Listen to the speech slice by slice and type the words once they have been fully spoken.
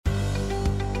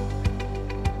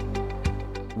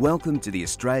Welcome to the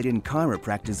Australian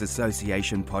Chiropractors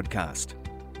Association podcast.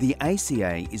 The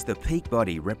ACA is the peak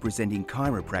body representing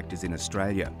chiropractors in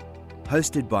Australia.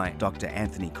 Hosted by Dr.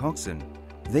 Anthony Coxon,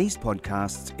 these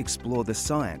podcasts explore the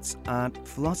science, art,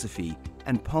 philosophy,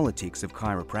 and politics of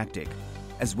chiropractic,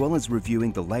 as well as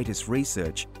reviewing the latest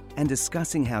research and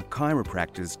discussing how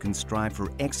chiropractors can strive for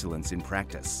excellence in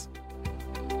practice.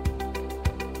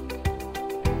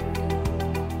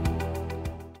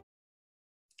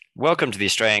 Welcome to the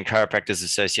Australian Chiropractors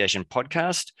Association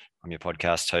podcast. I'm your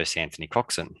podcast host, Anthony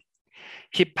Coxon.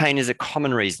 Hip pain is a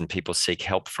common reason people seek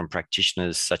help from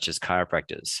practitioners such as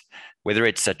chiropractors. Whether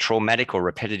it's a traumatic or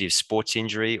repetitive sports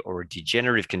injury or a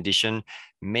degenerative condition,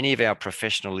 many of our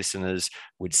professional listeners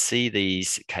would see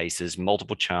these cases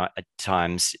multiple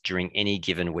times during any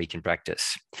given week in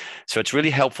practice. So it's really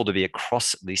helpful to be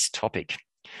across this topic.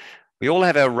 We all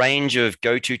have our range of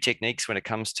go-to techniques when it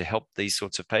comes to help these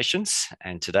sorts of patients.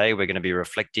 And today we're going to be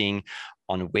reflecting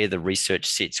on where the research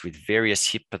sits with various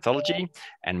hip pathology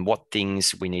and what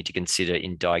things we need to consider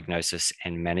in diagnosis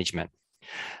and management.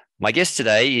 My guest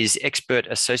today is expert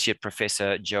associate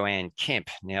professor Joanne Kemp.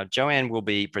 Now, Joanne will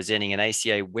be presenting an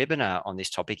ACA webinar on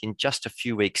this topic in just a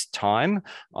few weeks' time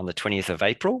on the 20th of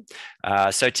April.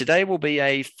 So today will be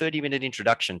a 30-minute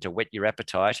introduction to whet your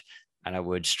appetite. And I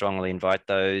would strongly invite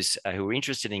those who are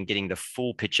interested in getting the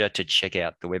full picture to check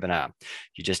out the webinar.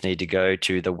 You just need to go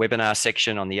to the webinar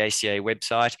section on the ACA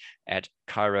website at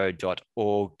chiro.org.au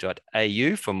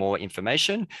for more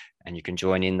information. And you can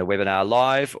join in the webinar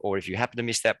live, or if you happen to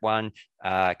miss that one,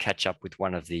 catch up with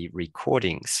one of the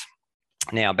recordings.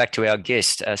 Now, back to our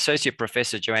guest. Associate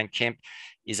Professor Joanne Kemp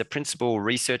is a Principal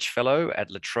Research Fellow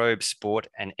at La Trobe Sport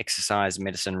and Exercise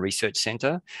Medicine Research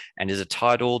Centre and is a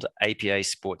titled APA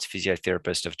Sports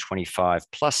Physiotherapist of 25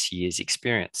 plus years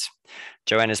experience.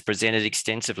 Joanne has presented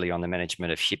extensively on the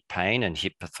management of hip pain and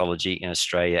hip pathology in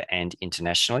Australia and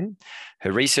internationally.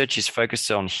 Her research is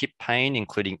focused on hip pain,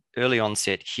 including early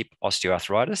onset hip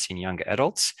osteoarthritis in younger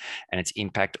adults and its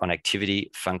impact on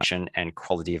activity, function, and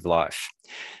quality of life.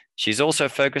 She's also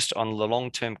focused on the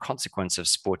long-term consequence of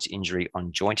sports injury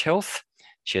on joint health.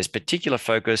 She has particular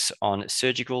focus on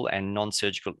surgical and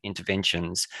non-surgical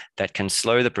interventions that can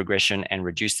slow the progression and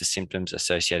reduce the symptoms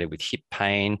associated with hip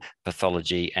pain,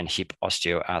 pathology, and hip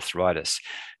osteoarthritis.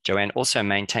 Joanne also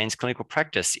maintains clinical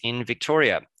practice in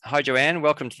Victoria. Hi, Joanne.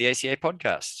 Welcome to the ACA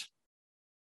podcast.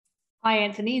 Hi,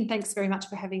 Anthony, and thanks very much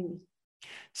for having me.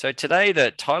 So today,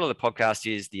 the title of the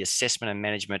podcast is The Assessment and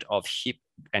Management of Hip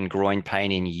and Groin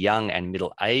Pain in Young and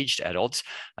Middle-Aged Adults.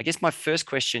 I guess my first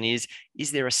question is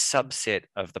there a subset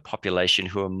of the population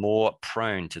who are more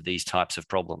prone to these types of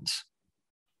problems?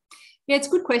 Yeah, it's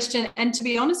a good question. And to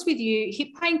be honest with you, hip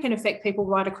pain can affect people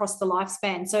right across the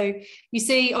lifespan. So you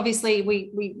see, obviously,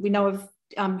 we know of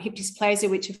hip dysplasia,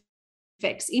 which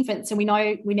affects infants. And we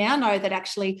now know that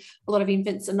actually a lot of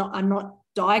infants are not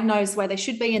diagnosed where they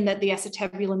should be, and that the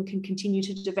acetabulum can continue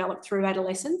to develop through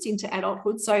adolescence into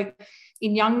adulthood. So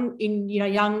in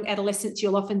young adolescents,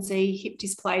 you'll often see hip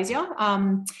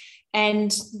dysplasia.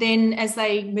 And then as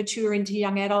they mature into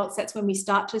young adults, that's when we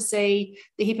start to see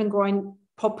the hip and groin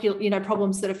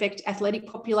problems that affect athletic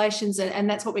populations. And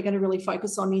that's what we're going to really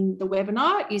focus on in the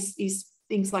webinar is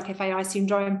things like FAI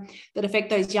syndrome that affect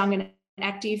those young and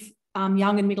active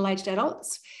young and middle-aged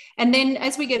adults. And then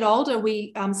as we get older,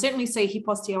 we certainly see hip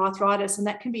osteoarthritis, and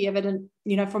that can be evident,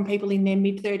 from people in their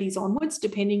mid-30s onwards,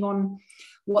 depending on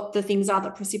what the things are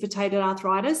that precipitated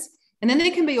arthritis. And then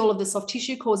there can be all of the soft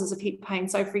tissue causes of hip pain.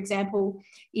 So, for example,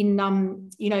 in,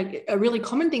 a really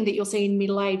common thing that you'll see in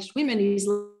middle-aged women is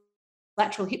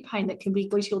lateral hip pain that can be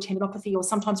gluteal tendinopathy, or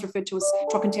sometimes referred to as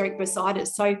trochanteric bursitis.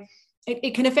 So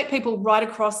it can affect people right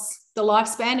across the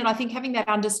lifespan. And I think having that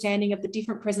understanding of the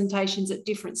different presentations at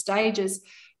different stages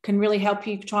can really help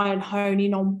you try and hone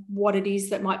in on what it is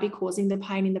that might be causing the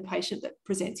pain in the patient that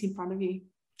presents in front of you.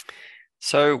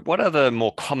 So what are the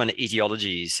more common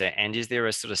etiologies, and is there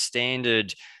a sort of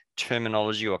standard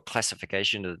terminology or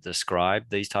classification to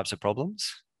describe these types of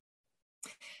problems?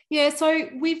 Yeah, so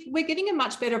we're getting a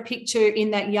much better picture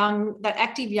in that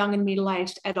active young and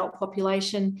middle-aged adult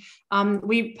population.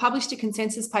 We published a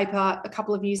consensus paper a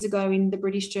couple of years ago in the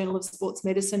British Journal of Sports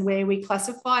Medicine where we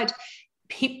classified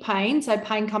hip pain, so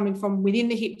pain coming from within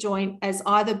the hip joint, as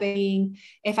either being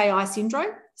FAI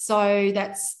syndrome. So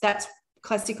that's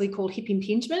classically called hip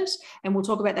impingement, and we'll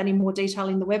talk about that in more detail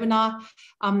in the webinar.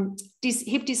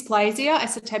 Hip dysplasia,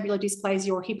 acetabular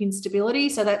dysplasia, or hip instability.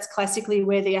 So that's classically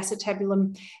where the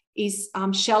acetabulum is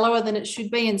shallower than it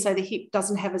should be, and so the hip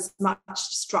doesn't have as much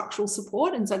structural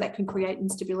support, and so that can create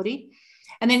instability.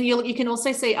 And then you can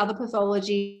also see other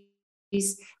pathology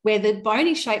where the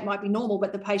bony shape might be normal,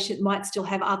 but the patient might still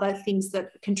have other things that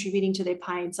are contributing to their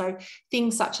pain. So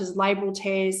things such as labral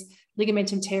tears,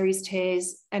 ligamentum teres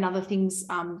tears, and other things,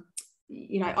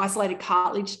 isolated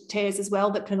cartilage tears as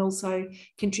well, that can also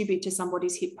contribute to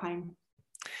somebody's hip pain.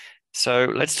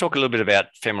 So let's talk a little bit about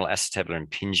femoral acetabular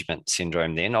impingement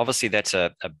syndrome then. Obviously, that's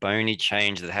a bony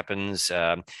change that happens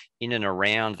in and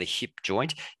around the hip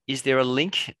joint. Is there a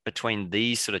link between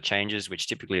these sort of changes, which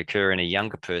typically occur in a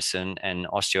younger person, and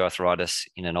osteoarthritis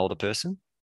in an older person?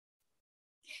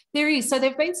 There is. So there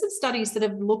have been some studies that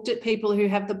have looked at people who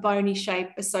have the bony shape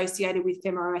associated with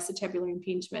femoroacetabular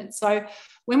impingement. So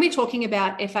when we're talking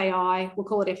about FAI, we'll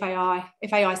call it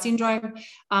FAI syndrome.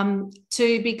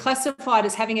 To be classified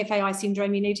as having FAI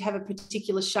syndrome, you need to have a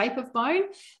particular shape of bone,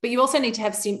 but you also need to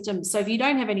have symptoms. So if you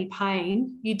don't have any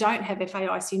pain, you don't have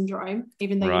FAI syndrome,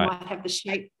 even though you might have the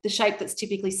shape that's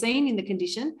typically seen in the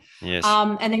condition. Yes.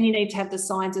 And then you need to have the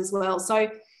signs as well. So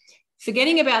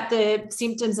forgetting about the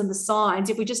symptoms and the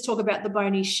signs, if we just talk about the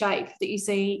bony shape that you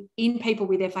see in people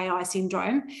with FAI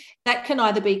syndrome, that can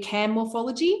either be cam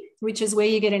morphology, which is where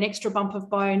you get an extra bump of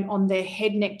bone on the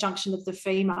head-neck junction of the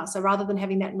femur. So rather than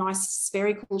having that nice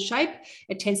spherical shape,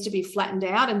 it tends to be flattened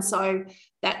out. And so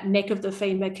that neck of the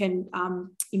femur can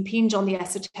impinge on the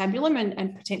acetabulum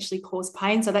and potentially cause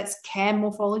pain. So that's cam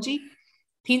morphology.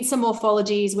 Pincer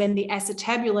morphology is when the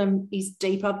acetabulum is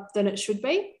deeper than it should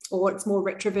be, or it's more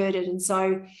retroverted. And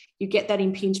so you get that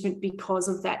impingement because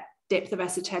of that depth of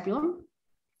acetabulum.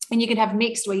 And you can have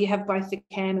mixed, where you have both the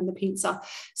cam and the pincer.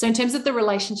 So in terms of the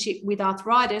relationship with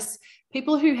arthritis,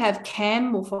 people who have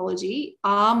cam morphology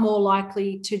are more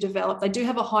likely to develop, they do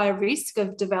have a higher risk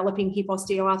of developing hip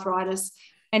osteoarthritis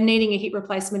and needing a hip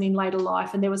replacement in later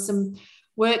life. And there was some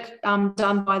work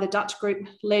done by the Dutch group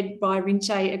led by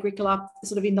Rinche Agricola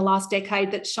sort of in the last decade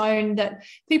that's shown that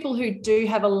people who do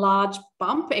have a large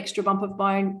extra bump of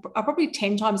bone, are probably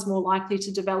 10 times more likely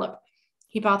to develop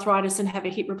hip arthritis and have a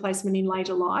hip replacement in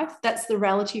later life. That's the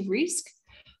relative risk.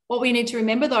 What we need to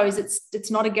remember, though, is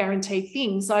it's not a guaranteed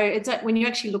thing. So it's when you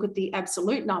actually look at the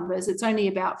absolute numbers, it's only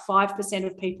about 5%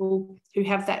 of people who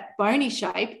have that bony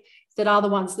shape that are the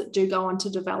ones that do go on to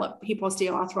develop hip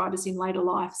osteoarthritis in later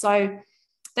life. So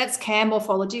that's cam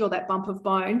morphology, or that bump of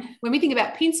bone. When we think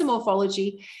about pincer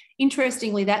morphology,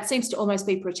 interestingly, that seems to almost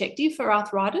be protective for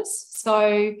arthritis.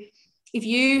 So if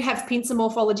you have pincer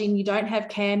morphology and you don't have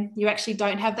cam, you actually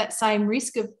don't have that same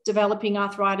risk of developing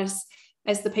arthritis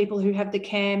as the people who have the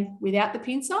cam without the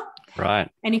pincer. Right.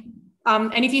 And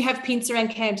if you have pincer and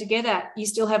cam together, you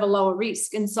still have a lower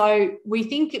risk. And so we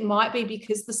think it might be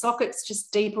because the socket's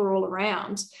just deeper all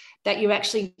around, that you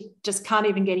actually just can't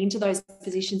even get into those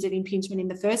positions of impingement in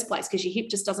the first place, because your hip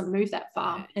just doesn't move that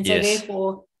far. And so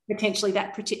therefore, potentially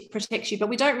that protects you. But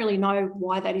we don't really know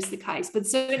why that is the case. But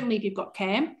certainly if you've got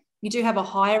cam, you do have a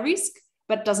higher risk,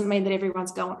 but it doesn't mean that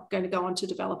everyone's going to go on to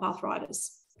develop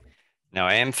arthritis. Now,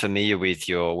 I am familiar with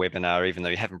your webinar, even though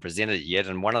you haven't presented it yet.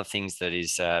 And one of the things that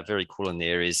is very cool in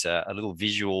there is a little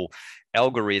visual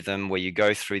algorithm where you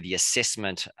go through the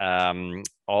assessment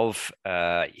of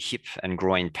hip and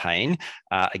groin pain.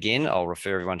 Again, I'll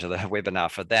refer everyone to the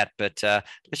webinar for that. But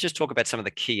let's just talk about some of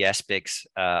the key aspects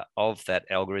of that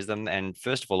algorithm. And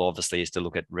first of all, obviously, is to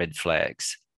look at red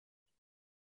flags.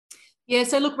 Yeah,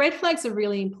 so look, red flags are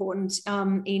really important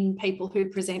in people who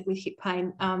present with hip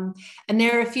pain. And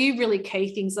there are a few really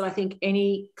key things that I think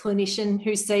any clinician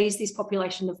who sees this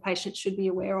population of patients should be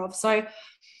aware of. So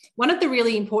one of the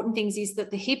really important things is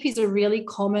that the hip is a really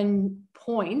common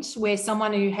point where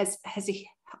someone who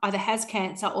either has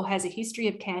cancer or has a history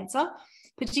of cancer,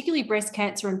 particularly breast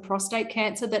cancer and prostate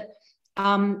cancer, that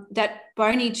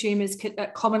bony tumours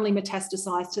commonly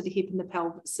metastasize to the hip and the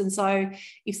pelvis. And so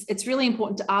it's really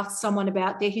important to ask someone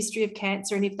about their history of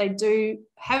cancer, and if they do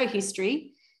have a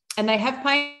history and they have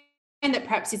pain that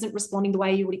perhaps isn't responding the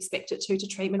way you would expect it to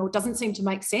treatment, or doesn't seem to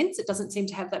make sense, it doesn't seem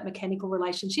to have that mechanical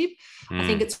relationship, I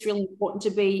think it's really important to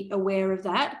be aware of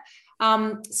that.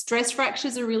 Stress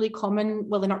fractures are really common.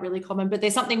 Well, they're not really common, but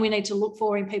they're something we need to look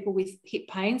for in people with hip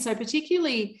pain. So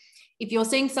particularly if you're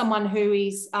seeing someone who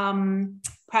is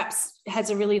perhaps has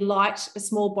a really a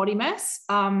small body mass,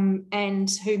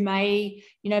 and who may,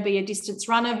 be a distance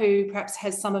runner, who perhaps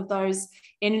has some of those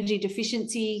energy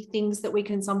deficiency things that we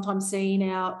can sometimes see in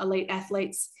our elite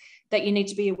athletes, that you need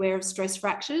to be aware of stress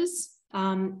fractures.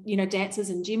 Dancers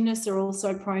and gymnasts are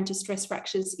also prone to stress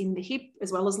fractures in the hip,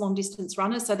 as well as long distance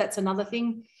runners. So that's another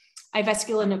thing.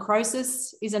 Avascular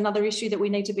necrosis is another issue that we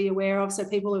need to be aware of. So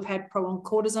people who've had prolonged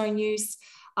cortisone use,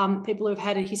 people who've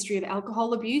had a history of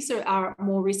alcohol abuse are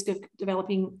more risk of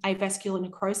developing avascular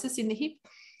necrosis in the hip.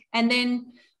 And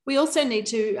then we also need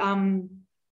to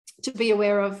to be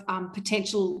aware of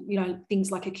potential,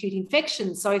 things like acute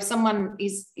infection. So if someone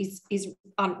is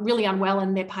really unwell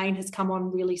and their pain has come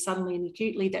on really suddenly and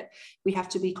acutely, that we have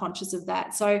to be conscious of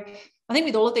that. So I think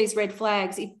with all of these red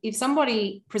flags, if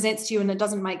somebody presents to you and it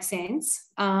doesn't make sense,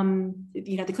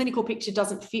 the clinical picture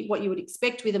doesn't fit what you would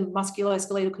expect with a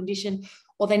musculoskeletal condition,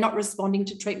 or they're not responding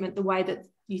to treatment the way that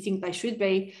you think they should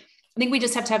be, I think we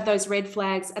just have to have those red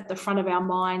flags at the front of our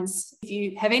minds if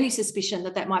you have any suspicion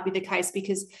that might be the case,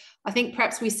 because I think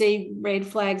perhaps we see red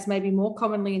flags maybe more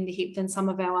commonly in the hip than some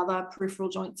of our other peripheral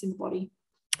joints in the body.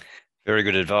 Very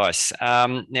good advice.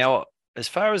 Now, as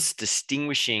far as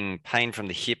distinguishing pain from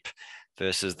the hip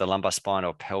versus the lumbar spine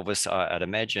or pelvis, I'd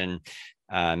imagine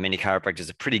many chiropractors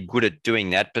are pretty good at doing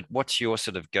that. But what's your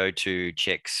sort of go-to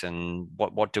checks, and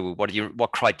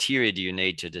what criteria do you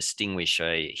need to distinguish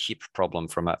a hip problem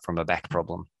from a back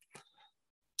problem?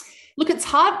 Look, it's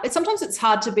hard. Sometimes it's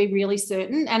hard to be really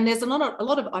certain, and there's a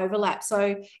lot of overlap.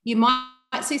 So you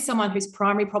might see someone whose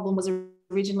primary problem was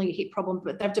originally a hip problem,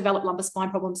 but they've developed lumbar spine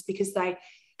problems because they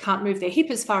can't move their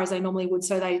hip as far as they normally would,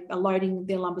 so they are loading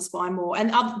their lumbar spine more,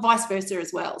 and vice versa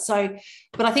as well. So,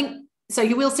 but I think, so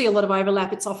you will see a lot of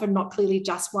overlap. It's often not clearly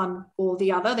just one or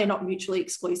the other. They're not mutually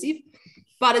exclusive,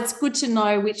 but it's good to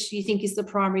know which you think is the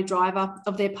primary driver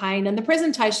of their pain. And the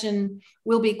presentation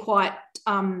will be quite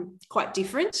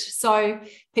different. So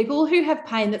people who have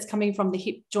pain that's coming from the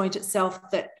hip joint itself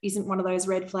that isn't one of those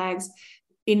red flags,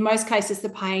 in most cases, the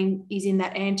pain is in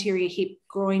that anterior hip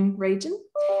groin region.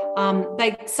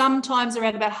 They sometimes,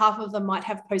 around about half of them, might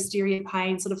have posterior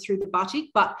pain sort of through the buttock,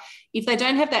 but if they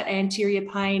don't have that anterior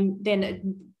pain, then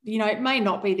it may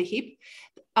not be the hip.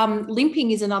 Limping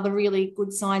is another really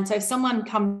good sign. So if someone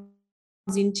comes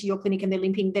into your clinic and they're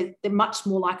limping, they're much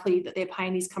more likely that their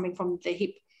pain is coming from the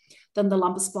hip than the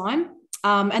lumbar spine.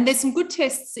 And there's some good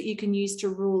tests that you can use to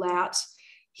rule out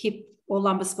hip or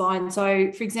lumbar spine.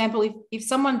 So, for example, if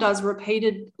someone does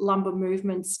repeated lumbar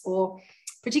movements, or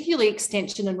particularly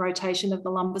extension and rotation of the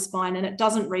lumbar spine, and it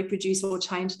doesn't reproduce or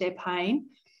change their pain,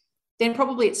 then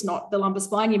probably it's not the lumbar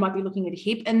spine. You might be looking at a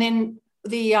hip. And then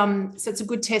so it's a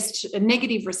good test. A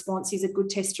negative response is a good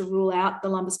test to rule out the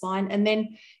lumbar spine. And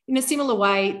then in a similar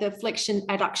way, the flexion,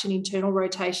 adduction, internal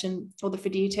rotation, or the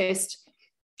Fadir test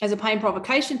as a pain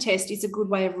provocation test is a good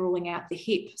way of ruling out the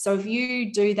hip. So if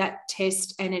you do that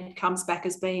test and it comes back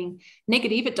as being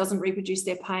negative, it doesn't reproduce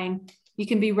their pain, you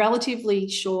can be relatively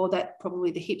sure that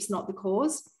probably the hip's not the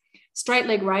cause. Straight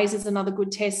leg raise is another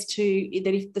good test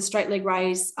that if the straight leg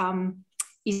raise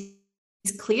is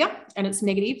clear and it's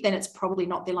negative, then it's probably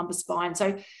not their lumbar spine.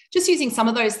 So just using some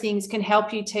of those things can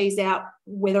help you tease out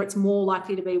whether it's more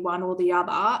likely to be one or the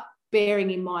other,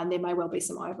 bearing in mind there may well be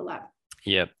some overlap.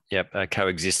 Yep.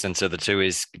 Coexistence of the two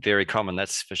is very common,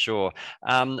 that's for sure.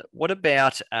 What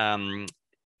about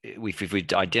if we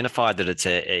identify that it's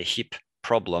a hip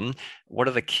problem, what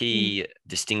are the key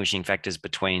distinguishing factors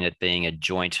between it being a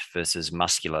joint versus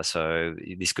muscular? So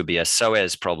this could be a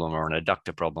psoas problem or an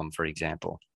adductor problem, for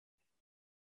example.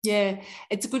 Yeah,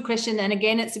 it's a good question. And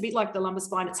again, it's a bit like the lumbar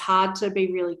spine. It's hard to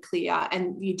be really clear,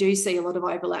 and you do see a lot of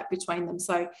overlap between them.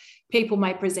 So people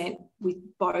may present with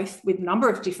both, with a number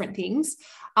of different things.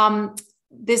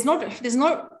 There's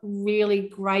not really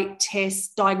great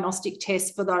diagnostic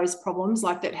tests for those problems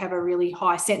like that have a really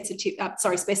high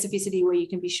specificity where you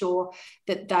can be sure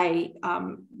that they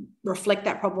reflect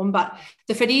that problem. But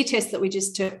the Fadir test that we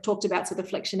just talked about, so the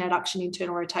flexion, adduction,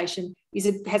 internal rotation,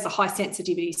 has a high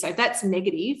sensitivity. So if that's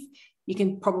negative, you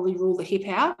can probably rule the hip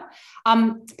out.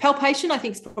 Palpation, I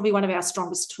think, is probably one of our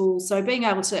strongest tools. So being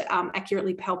able to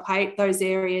accurately palpate those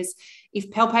areas. If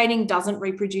palpating doesn't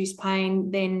reproduce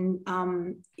pain, then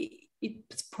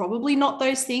it's probably not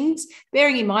those things.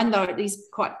 Bearing in mind, though, it is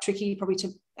quite tricky probably to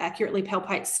accurately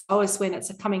palpate psoas when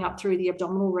it's coming up through the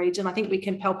abdominal region. I think we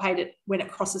can palpate it when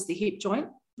it crosses the hip joint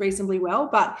reasonably well,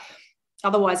 but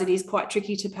otherwise it is quite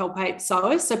tricky to palpate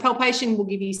psoas. So palpation will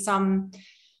give you some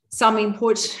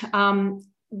input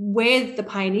where the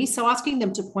pain is. So asking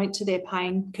them to point to their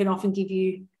pain can often give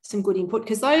you some good input,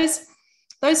 because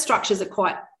those structures are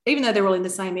quite, even though they're all in the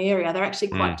same area, they're actually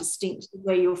quite distinct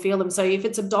where you'll feel them. So if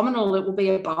it's abdominal, it will be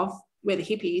above where the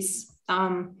hip is.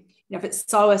 If it's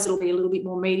psoas, it'll be a little bit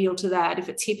more medial to that. If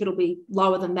it's hip, it'll be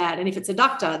lower than that. And if it's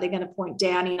adductor, they're going to point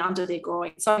down in under their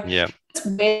groin. So that's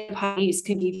where the pain is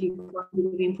can give you a bit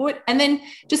of input. And then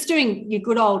just doing your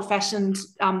good old-fashioned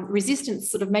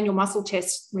resistance, sort of manual muscle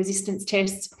tests, resistance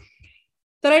tests.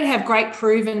 They don't have great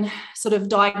proven sort of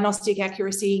diagnostic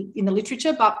accuracy in the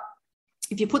literature, but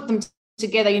if you put them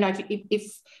together,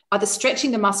 if either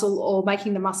stretching the muscle or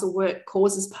making the muscle work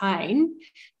causes pain,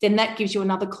 then that gives you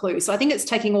another clue. So I think it's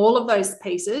taking all of those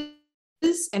pieces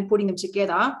and putting them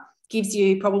together gives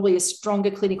you probably a stronger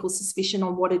clinical suspicion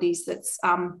on what it is that's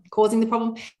causing the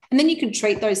problem. And then you can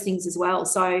treat those things as well.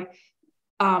 So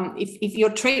if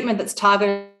your treatment that's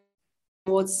targeted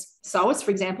towards psoas,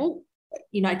 for example,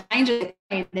 change it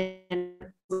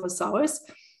towards psoas.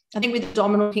 I think with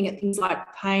abdominal, looking at things like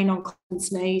pain on common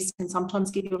sneeze can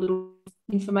sometimes give you a little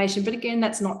information, but again,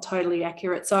 that's not totally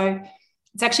accurate. So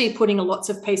it's actually putting lots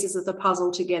of pieces of the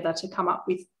puzzle together to come up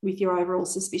with your overall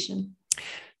suspicion.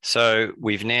 So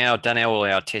we've now done all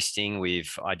our testing.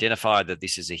 We've identified that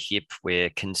this is a hip. We're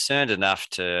concerned enough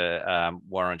to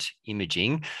warrant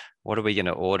imaging. What are we going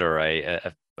to order?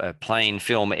 A plain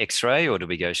film X-ray, or do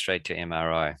we go straight to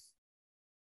MRI?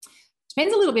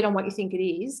 Depends a little bit on what you think it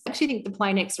is. I actually think the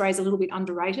plain X-ray is a little bit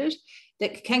underrated.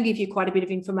 That can give you quite a bit of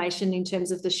information in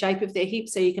terms of the shape of their hip.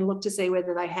 So you can look to see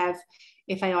whether they have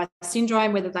FAI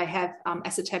syndrome, whether they have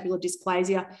acetabular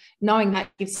dysplasia. Knowing that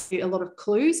gives you a lot of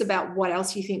clues about what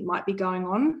else you think might be going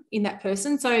on in that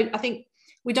person. So I think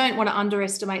we don't want to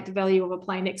underestimate the value of a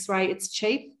plain X-ray. It's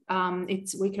cheap.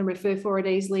 We can refer for it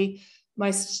easily.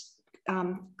 Most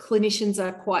clinicians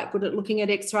are quite good at looking at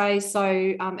X-rays,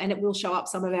 and it will show up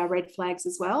some of our red flags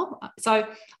as well. So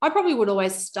I probably would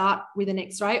always start with an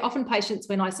X-ray. Often patients,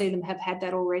 when I see them, have had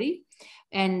that already,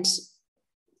 and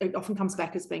it often comes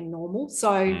back as being normal.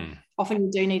 So often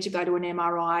you do need to go to an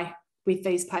MRI with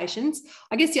these patients.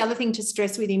 I guess the other thing to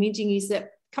stress with imaging is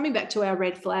that, coming back to our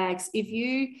red flags, if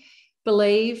you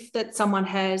believe that someone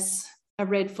has a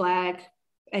red flag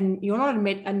and you're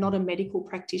not a medical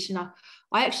practitioner,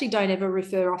 I actually don't ever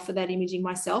refer off for that imaging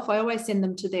myself. I always send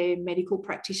them to their medical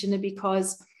practitioner,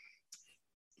 because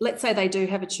let's say they do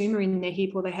have a tumour in their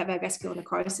hip, or they have avascular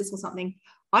necrosis or something.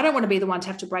 I don't want to be the one to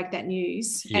have to break that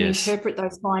news and interpret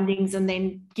those findings and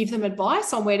then give them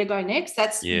advice on where to go next.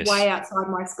 That's way outside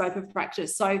my scope of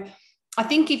practice. So I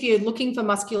think if you're looking for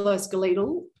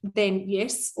musculoskeletal, then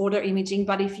yes, order imaging.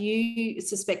 But if you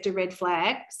suspect a red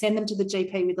flag, send them to the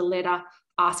GP with a letter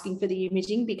asking for the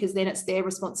imaging, because then it's their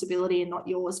responsibility and not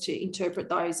yours to interpret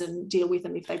those and deal with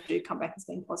them if they do come back as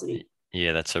being positive.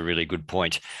 Yeah, that's a really good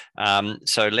point.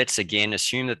 So let's again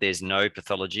assume that there's no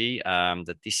pathology,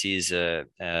 that this is a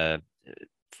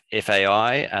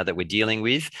FAI that we're dealing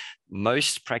with.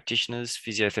 Most practitioners,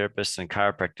 physiotherapists and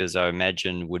chiropractors, I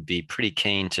imagine, would be pretty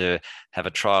keen to have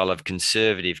a trial of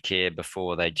conservative care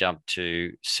before they jump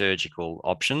to surgical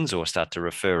options or start to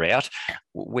refer out.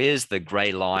 Where's the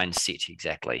grey line sit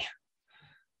exactly?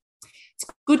 It's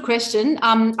a good question.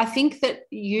 I think that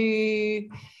we've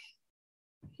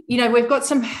got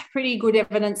some pretty good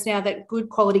evidence now that good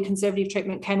quality conservative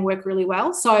treatment can work really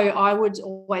well. So I would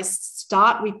always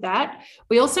start with that.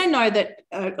 We also know that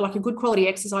like a good quality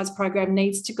exercise program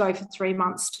needs to go for 3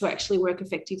 months to actually work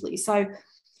effectively. So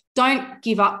don't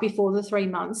give up before the 3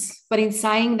 months. But in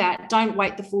saying that, don't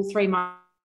wait the full 3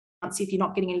 months if you're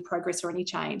not getting any progress or any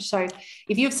change. So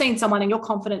if you've seen someone and you're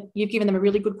confident you've given them a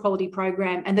really good quality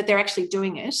program and that they're actually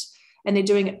doing it, and they're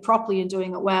doing it properly and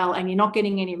doing it well, and you're not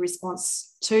getting any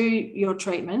response to your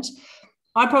treatment,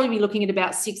 I'd probably be looking at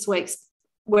about 6 weeks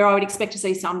where I would expect to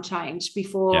see some change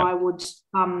before I would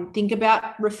think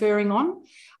about referring on.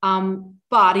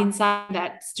 But in saying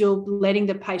that, still letting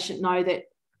the patient know that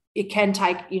it can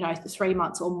take, 3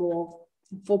 months or more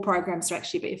for programs to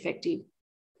actually be effective.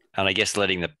 And I guess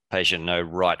letting the patient know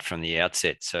right from the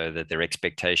outset so that their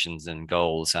expectations and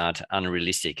goals aren't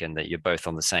unrealistic and that you're both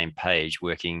on the same page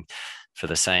working for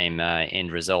the same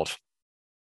end result.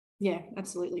 Yeah,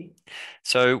 absolutely.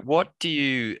 So what do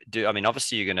you do? I mean,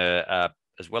 obviously you're going to,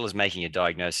 as well as making a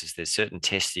diagnosis, there's certain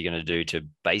tests you're going to do to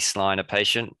baseline a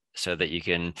patient so that you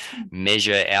can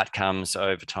measure outcomes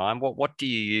over time. What do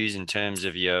you use in terms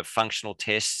of your functional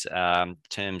tests, in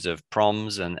terms of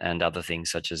PROMs and other things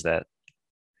such as that?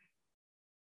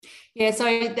 Yeah, so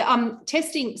the,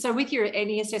 testing, so with your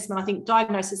any assessment, I think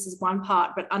diagnosis is one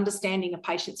part, but understanding a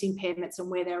patient's impairments and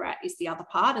where they're at is the other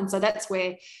part. And so that's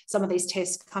where some of these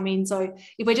tests come in. So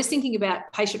if we're just thinking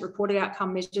about patient-reported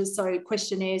outcome measures, so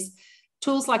questionnaires,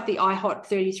 tools like the IHOT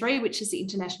 33, which is the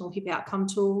International Hip Outcome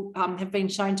Tool, have been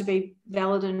shown to be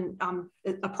valid and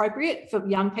appropriate for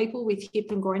young people with hip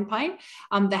and groin pain.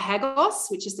 The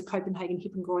HAGOS, which is the Copenhagen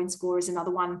Hip and Groin Score, is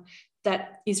another one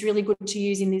that is really good to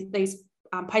use in these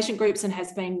patient groups and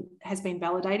has been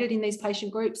validated in these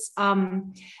patient groups.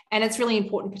 And it's really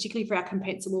important, particularly for our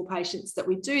compensable patients, that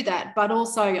we do that, but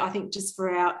also I think just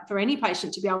for any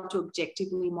patient to be able to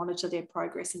objectively monitor their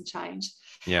progress and change.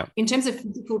 Yeah. In terms of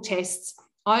physical tests,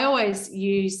 I always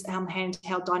use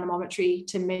handheld dynamometry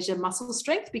to measure muscle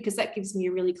strength, because that gives me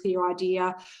a really clear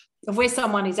idea of where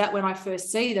someone is at when I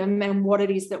first see them and what it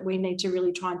is that we need to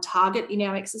really try and target in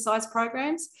our exercise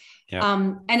programs. Yep.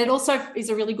 And it also is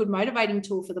a really good motivating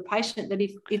tool for the patient that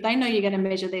if they know you're going to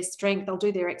measure their strength, they'll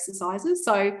do their exercises.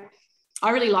 So I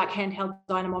really like handheld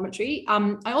dynamometry.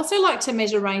 I also like to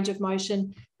measure range of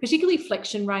motion, particularly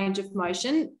flexion range of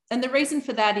motion. And the reason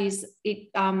for that is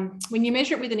when you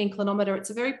measure it with an inclinometer,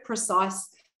 it's a very precise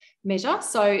measure.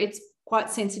 So it's quite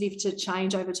sensitive to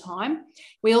change over time.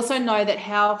 We also know that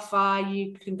how far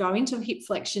you can go into hip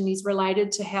flexion is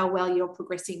related to how well you're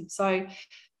progressing. So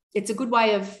it's a good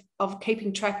way of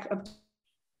keeping track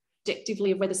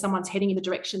objectively of whether someone's heading in the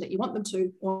direction that you want them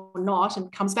to or not,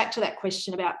 and comes back to that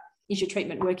question about, is your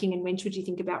treatment working and when should you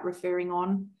think about referring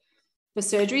on for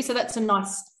surgery? So that's a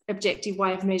nice objective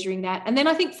way of measuring that. And then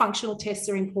I think functional tests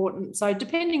are important. So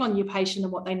depending on your patient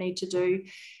and what they need to do,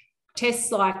 tests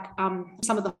like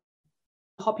some of the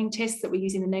hopping tests that we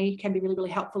use in the knee can be really, really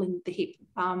helpful in the hip.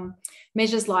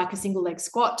 Measures like a single leg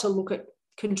squat to look at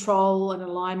control and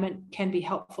alignment can be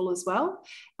helpful as well.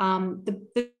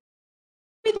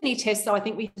 With any test, though, I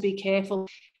think we have to be careful.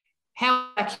 How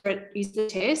accurate is the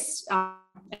test?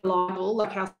 Reliable,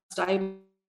 like how stable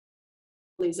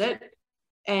is it?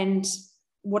 And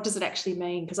what does it actually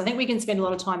mean? Because I think we can spend a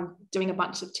lot of time doing a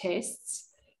bunch of tests,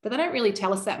 but they don't really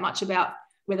tell us that much about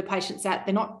where the patient's at.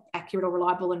 They're not accurate or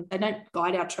reliable, and they don't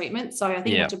guide our treatment. So I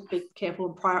think we have to be careful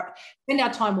and spend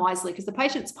our time wisely, because the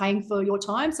patient's paying for your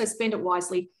time. So spend it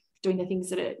wisely doing the things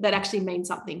that actually mean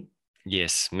something.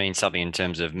 Yes, means something in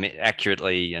terms of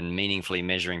accurately and meaningfully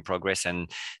measuring progress, and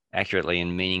accurately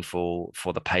and meaningful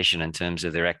for the patient in terms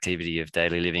of their activity of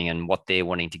daily living and what they're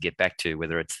wanting to get back to,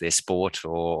 whether it's their sport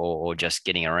or just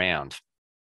getting around.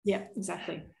 Yeah,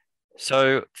 exactly.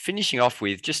 So finishing off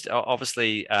with just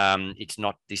obviously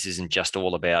this isn't just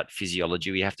all about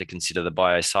physiology. We have to consider the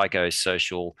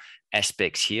biopsychosocial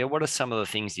aspects here. What are some of the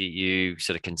things that you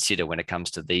sort of consider when it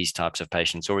comes to these types of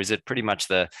patients? Or is it pretty much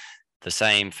the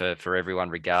same for everyone,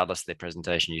 regardless of their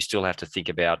presentation? You still have to think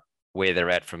about where they're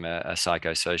at from a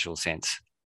psychosocial sense.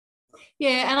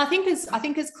 Yeah, and I think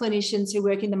as clinicians who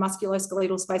work in the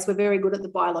musculoskeletal space, we're very good at the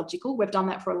biological. We've done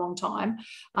that for a long time.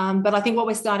 But I think what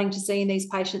we're starting to see in these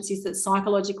patients is that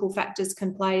psychological factors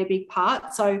can play a big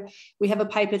part. So we have a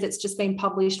paper that's just been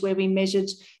published where we measured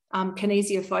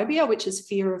kinesiophobia, which is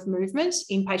fear of movement,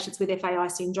 in patients with FAI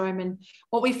syndrome. And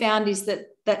what we found is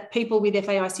that people with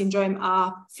FAI syndrome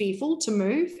are fearful to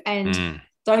move, and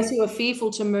those who are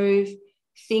fearful to move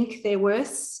think they're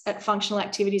worse at functional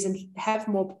activities and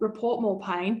report more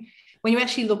pain. When you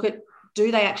actually look at,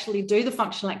 do they actually do the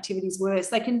functional activities worse?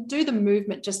 They can do the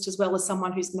movement just as well as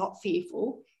someone who's not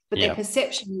fearful, but their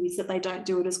perception is that they don't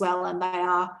do it as well, and they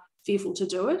are fearful to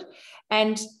do it.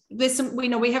 And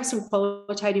we have some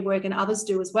qualitative work, and others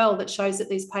do as well, that shows that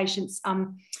these patients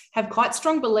have quite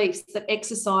strong beliefs that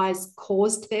exercise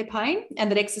caused their pain and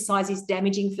that exercise is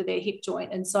damaging for their hip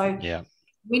joint. And so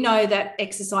we know that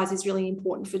exercise is really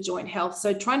important for joint health.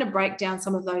 So trying to break down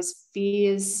some of those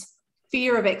fears,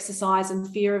 fear of exercise and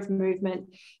fear of movement,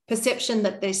 perception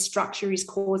that their structure is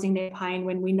causing their pain,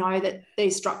 when we know that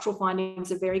these structural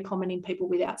findings are very common in people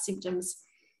without symptoms,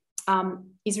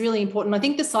 is really important. I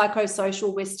think the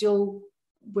psychosocial,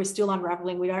 we're still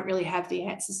unraveling. We don't really have the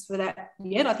answers for that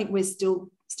yet. I think we're still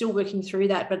working through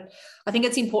that, but I think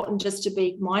it's important just to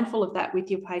be mindful of that with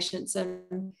your patients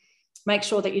and make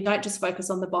sure that you don't just focus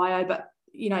on the bio, but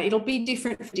it'll be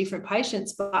different for different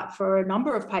patients, but for a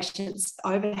number of patients,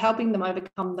 helping them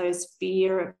overcome those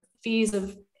fears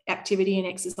of activity and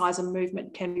exercise and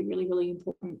movement can be really, really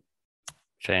important.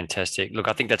 Fantastic. Look,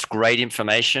 I think that's great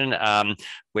information.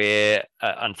 We're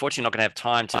unfortunately not going to have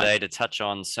time today to touch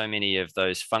on so many of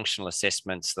those functional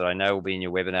assessments that I know will be in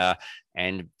your webinar,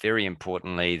 and very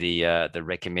importantly, the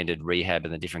recommended rehab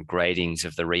and the different gradings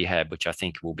of the rehab, which I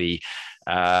think will be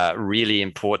really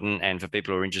important. And for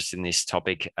people who are interested in this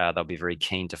topic, they'll be very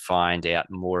keen to find out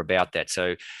more about that.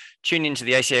 So tune into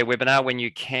the ACA webinar when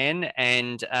you can.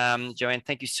 And Joanne,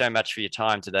 thank you so much for your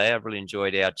time today. I've really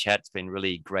enjoyed our chat. It's been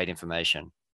really great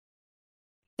information.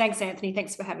 Thanks, Anthony.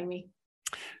 Thanks for having me.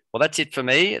 Well, that's it for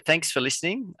me. Thanks for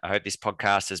listening. I hope this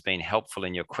podcast has been helpful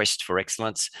in your quest for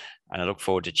excellence, and I look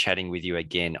forward to chatting with you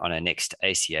again on our next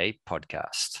ACA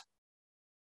podcast.